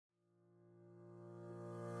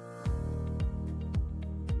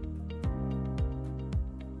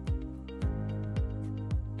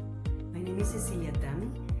is Cecilia Tami.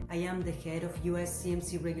 I am the head of US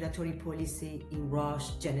CMC regulatory policy in Roche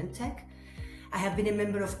Genentech. I have been a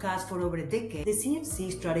member of CASSS for over a decade. The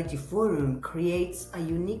CMC Strategy Forum creates a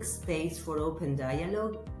unique space for open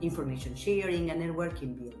dialogue, information sharing, and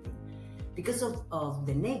networking building. Because of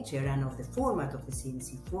the nature and of the format of the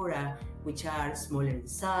CMC Fora, which are smaller in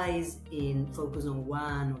size, focus on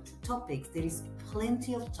one or two topics, there is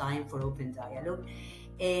plenty of time for open dialogue,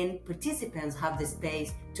 and participants have the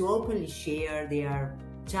space to openly share their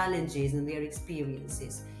challenges and their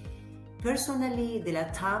experiences. Personally, the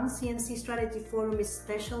LATAM CMC Strategy Forum is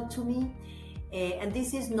special to me, and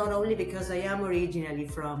this is not only because I am originally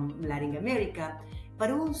from Latin America,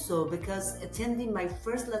 but also because attending my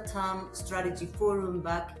first LATAM Strategy Forum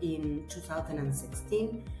back in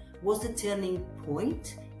 2016 was a turning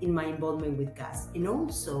point in my involvement with CASSS and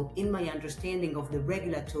also in my understanding of the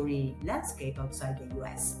regulatory landscape outside the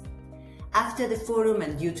US. After the forum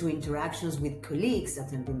and due to interactions with colleagues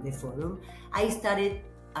attending the forum, I started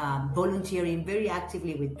volunteering very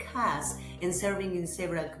actively with CASSS and serving in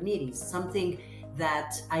several committees, something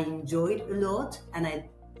that I enjoyed a lot and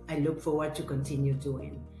I look forward to continue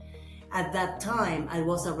doing. At that time, I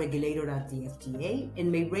was a regulator at the FDA,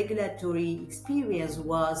 and my regulatory experience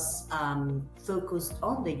was focused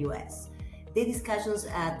on the US. The discussions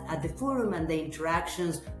at the forum and the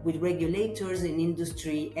interactions with regulators and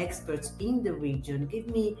industry experts in the region gave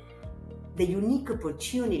me the unique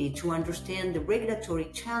opportunity to understand the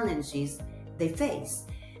regulatory challenges they face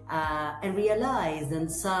and realize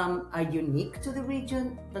that some are unique to the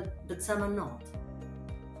region, but some are not.